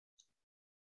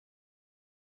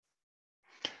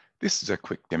This is a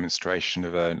quick demonstration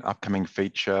of an upcoming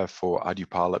feature for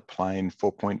ArduPilot Plane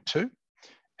 4.2.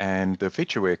 And the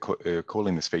feature we're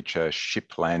calling this feature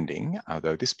Ship Landing,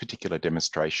 although this particular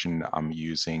demonstration I'm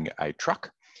using a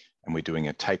truck and we're doing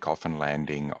a takeoff and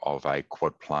landing of a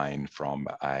quad plane from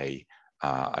a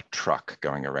truck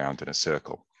going around in a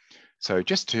circle. So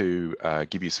just to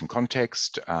give you some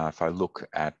context, if I look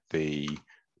at the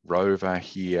rover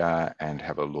here and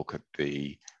have a look at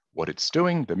what it's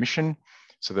doing, the mission.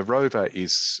 So the rover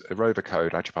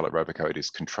code, ArduPilot rover code is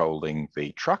controlling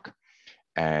the truck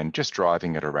and just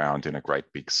driving it around in a great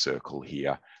big circle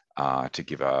here to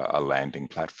give a landing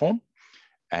platform.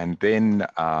 And then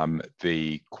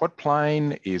the quad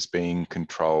plane is being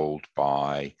controlled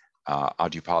by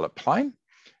ArduPilot plane.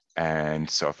 And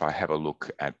so if I have a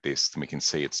look at this, then we can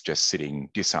see it's just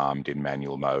sitting disarmed in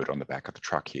manual mode on the back of the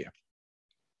truck here.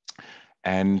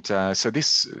 And so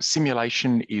this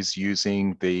simulation is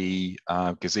using the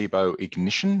gazebo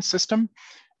ignition system,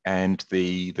 and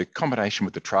the combination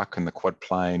with the truck and the quad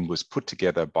plane was put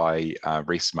together by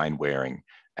Rhys Mainwaring,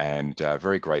 and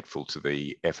very grateful to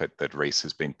the effort that Rhys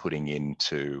has been putting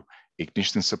into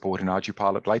ignition support in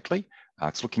ArduPilot lately.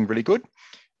 It's looking really good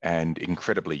and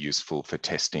incredibly useful for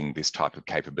testing this type of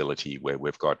capability where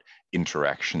we've got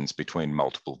interactions between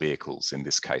multiple vehicles, in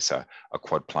this case, a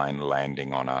quad plane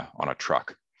landing on a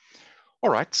truck.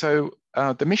 All right, so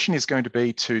the mission is going to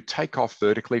be to take off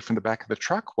vertically from the back of the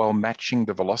truck while matching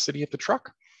the velocity of the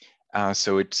truck.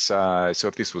 So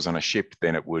if this was on a ship,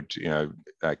 then it would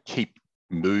keep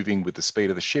moving with the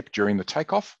speed of the ship during the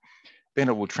takeoff. Then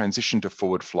it will transition to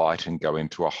forward flight and go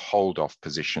into a hold-off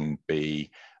position,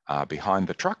 behind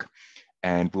the truck,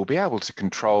 and we'll be able to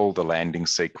control the landing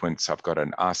sequence. I've got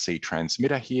an RC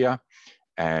transmitter here,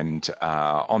 and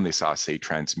on this RC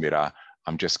transmitter,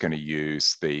 I'm just going to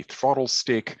use the throttle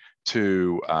stick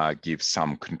to give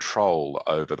some control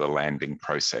over the landing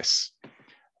process.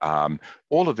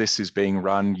 All of this is being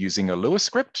run using a Lua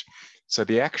script. So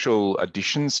the actual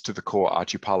additions to the core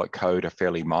ArduPilot code are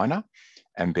fairly minor.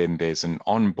 And then there's an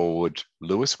onboard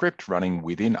Lua script running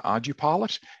within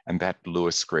ArduPilot, and that Lua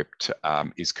script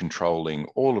is controlling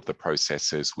all of the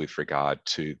processes with regard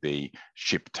to the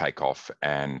ship takeoff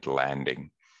and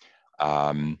landing.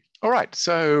 All right,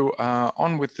 so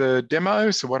on with the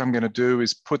demo. So what I'm going to do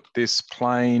is put this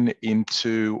plane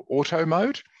into auto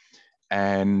mode,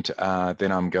 and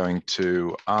then I'm going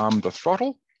to arm the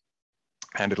throttle,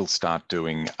 and it'll start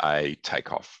doing a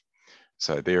takeoff.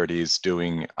 So there it is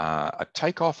doing a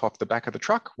takeoff off the back of the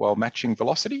truck while matching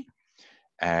velocity.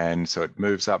 And so it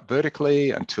moves up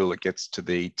vertically until it gets to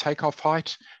the takeoff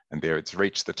height. And there it's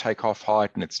reached the takeoff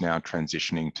height, and it's now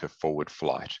transitioning to forward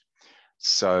flight.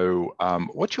 So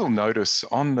what you'll notice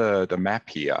on the map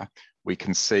here, we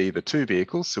can see the two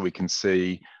vehicles. So we can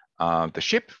see the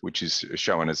ship, which is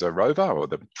shown as a rover, or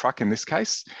the truck in this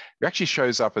case. It actually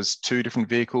shows up as two different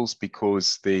vehicles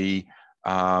because the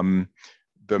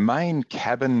main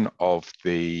cabin of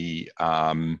the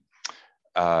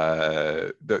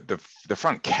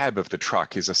front cab of the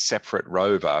truck is a separate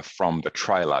rover from the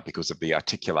trailer because of the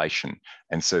articulation.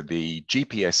 And so the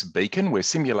GPS beacon, we're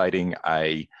simulating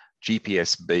a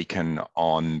GPS beacon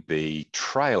on the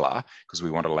trailer because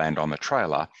we want to land on the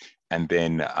trailer. And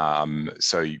then,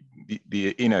 so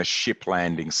in a ship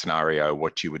landing scenario,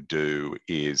 what you would do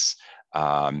is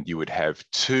you would have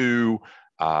two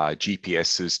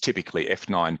GPSs, typically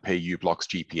F9P U-Blocks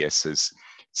GPSs,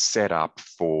 set up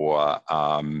for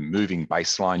moving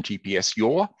baseline GPS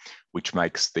yaw, which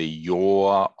makes the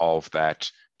yaw of that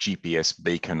GPS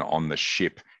beacon on the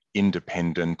ship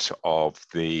independent of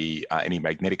any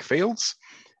magnetic fields.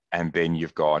 And then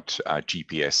you've got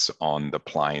GPS on the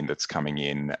plane that's coming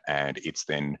in, and it's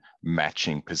then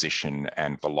matching position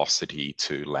and velocity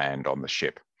to land on the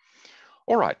ship.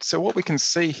 All right, so what we can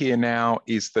see here now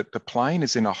is that the plane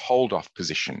is in a hold-off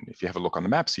position. If you have a look on the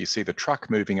map, so you see the truck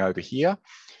moving over here,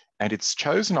 and it's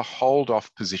chosen a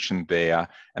hold-off position there,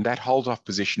 and that hold-off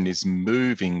position is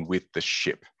moving with the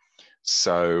ship.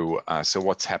 So, so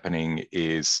what's happening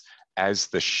is as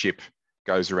the ship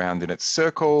goes around in its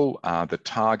circle, the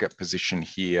target position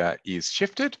here is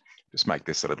shifted. Just make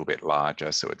this a little bit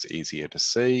larger so it's easier to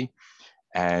see.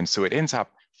 And so it ends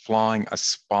up flying a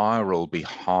spiral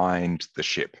behind the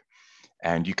ship.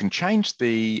 And you can change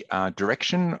the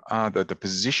direction, the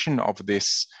position of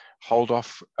this hold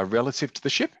off relative to the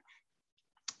ship.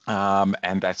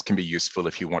 And that can be useful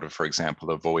if you want to, for example,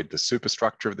 avoid the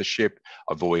superstructure of the ship,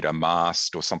 avoid a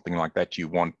mast or something like that. You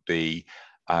want you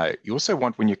also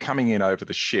want, when you're coming in over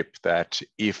the ship, that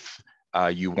if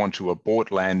you want to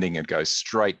abort landing and go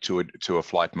straight to a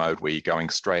flight mode where you're going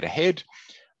straight ahead,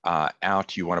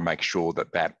 out, you want to make sure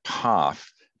that that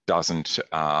path doesn't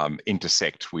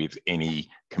intersect with any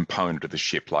component of the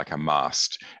ship like a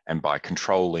mast. And by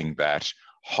controlling that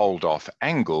hold off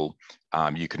angle,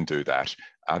 you can do that.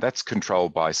 That's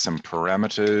controlled by some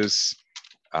parameters.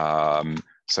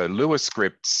 So Lua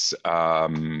scripts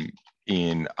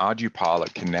in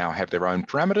ArduPilot can now have their own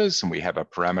parameters, and we have a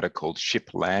parameter called ship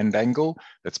land angle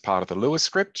that's part of the Lua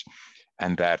script,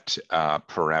 and that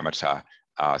parameter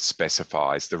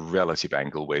specifies the relative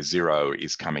angle where 0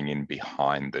 is coming in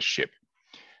behind the ship.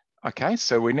 Okay,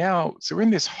 so we're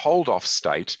in this hold off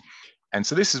state. And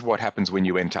so this is what happens when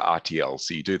you enter RTL.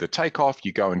 So you do the takeoff,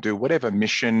 you go and do whatever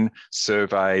mission,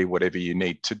 survey, whatever you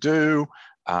need to do.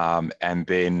 And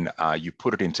then you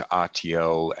put it into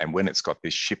RTL. And when it's got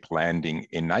this ship landing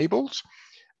enabled,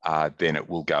 then it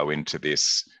will go into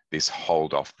this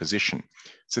hold off position.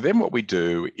 So then what we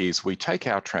do is we take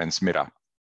our transmitter,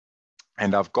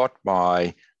 and I've got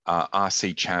my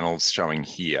RC channels showing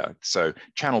here. So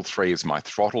channel 3 is my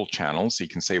throttle channel, so you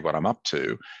can see what I'm up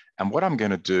to. And what I'm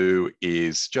going to do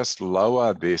is just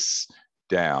lower this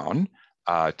down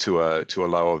to a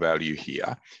lower value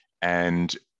here.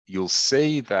 And you'll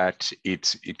see that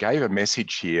it gave a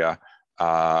message here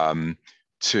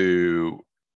to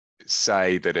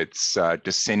say that it's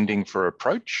descending for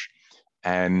approach.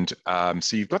 And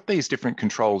so you've got these different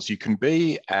controls. You can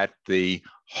be at the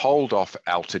hold off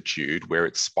altitude where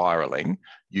it's spiraling.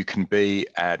 You can be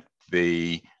at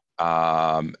a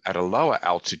lower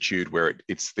altitude where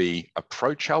it's the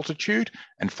approach altitude,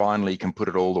 and finally you can put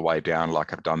it all the way down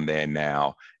like I've done there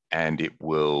now, and it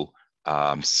will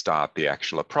start the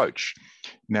actual approach.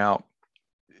 Now,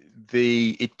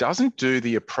 it doesn't do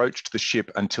the approach to the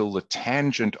ship until the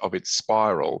tangent of its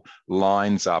spiral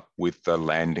lines up with the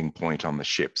landing point on the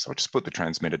ship. So I'll just put the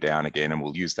transmitter down again, and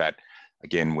we'll use that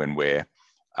again when we're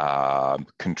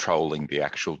controlling the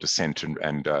actual descent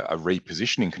and a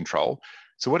repositioning control.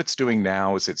 So what it's doing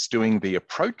now is it's doing the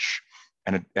approach,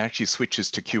 and it actually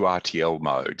switches to QRTL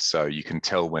mode. So you can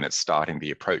tell when it's starting the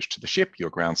approach to the ship.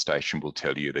 Your ground station will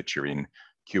tell you that you're in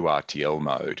QRTL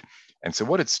mode. And so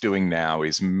what it's doing now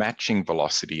is matching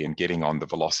velocity and getting on the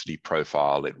velocity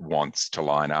profile it wants to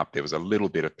line up. There was a little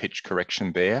bit of pitch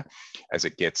correction there as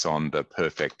it gets on the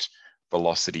perfect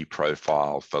velocity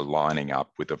profile for lining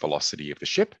up with the velocity of the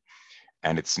ship.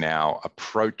 And it's now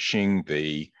approaching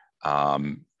the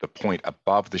point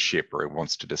above the ship where it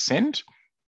wants to descend.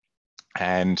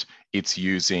 And it's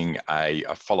using a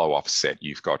follow offset.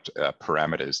 You've got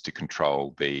parameters to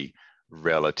control the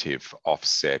relative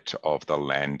offset of the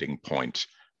landing point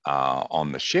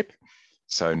on the ship.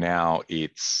 So now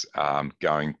it's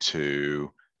going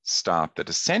to start the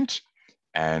descent.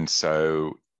 And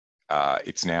so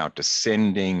it's now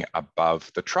descending above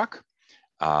the truck.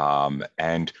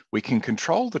 And we can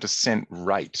control the descent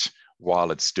rate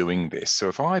while it's doing this. So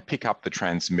if I pick up the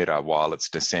transmitter while it's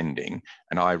descending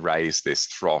and I raise this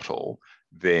throttle,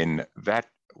 then that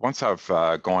once I've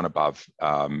gone above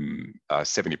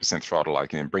 70% throttle, I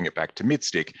can bring it back to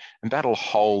mid-stick, and that'll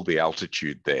hold the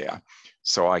altitude there.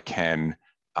 So I can,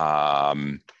 by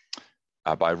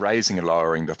raising and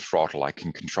lowering the throttle, I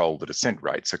can control the descent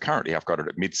rate. So currently I've got it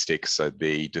at mid-stick, so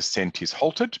the descent is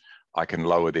halted. I can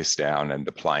lower this down and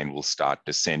the plane will start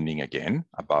descending again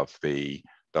above the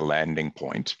landing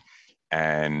point.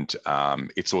 And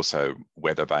it's also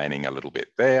weather vaning a little bit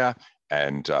there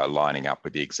and lining up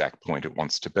with the exact point it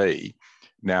wants to be.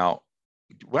 Now,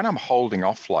 when I'm holding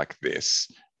off like this,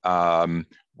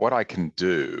 what I can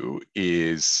do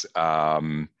is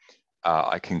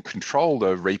I can control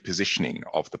the repositioning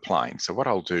of the plane. So what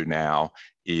I'll do now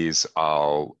is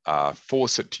I'll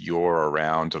force it to yaw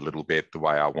around a little bit the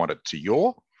way I want it to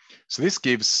yaw. So this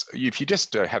gives, if you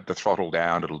just have the throttle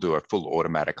down, it'll do a full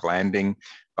automatic landing,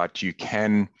 but you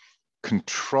can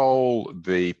control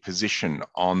the position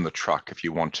on the truck if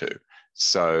you want to.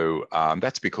 So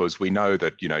that's because we know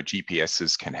that,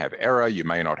 GPSs can have error. You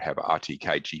may not have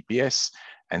RTK GPS.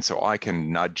 And so I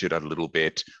can nudge it a little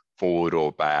bit forward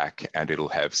or back, and it'll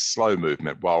have slow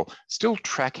movement while still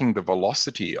tracking the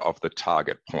velocity of the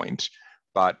target point.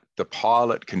 But the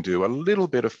pilot can do a little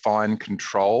bit of fine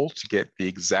control to get the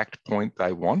exact point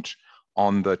they want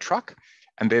on the truck.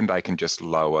 And then they can just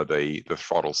lower the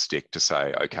throttle stick to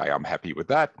say, okay, I'm happy with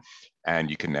that. And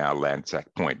you can now land at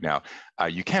that point. Now,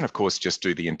 you can, of course, just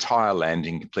do the entire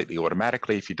landing completely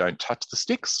automatically if you don't touch the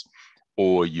sticks,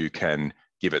 or you can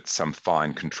give it some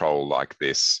fine control like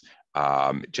this,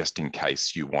 just in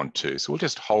case you want to. So we'll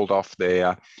just hold off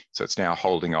there. So it's now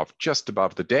holding off just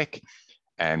above the deck,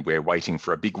 and we're waiting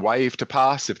for a big wave to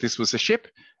pass if this was a ship.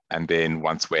 And then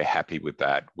once we're happy with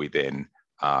that, we then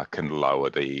can lower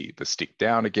the stick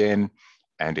down again,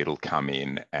 and it'll come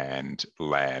in and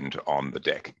land on the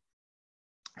deck.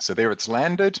 So there it's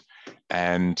landed,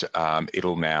 and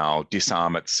it'll now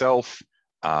disarm itself,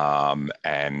 then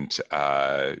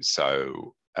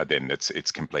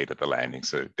it's completed the landing.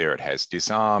 So there it has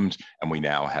disarmed, and we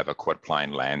now have a quad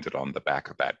plane landed on the back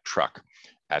of that truck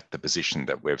at the position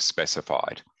that we've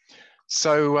specified.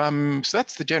 So, so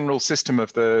that's the general system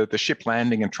of the ship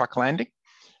landing and truck landing.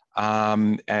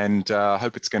 I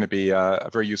hope it's going to be a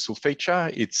very useful feature.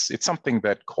 It's something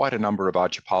that quite a number of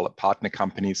ArduPilot partner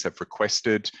companies have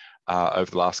requested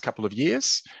over the last couple of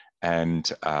years,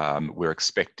 and we're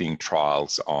expecting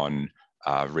trials on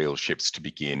real ships to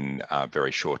begin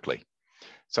very shortly.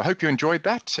 So I hope you enjoyed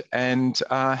that, and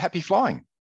happy flying.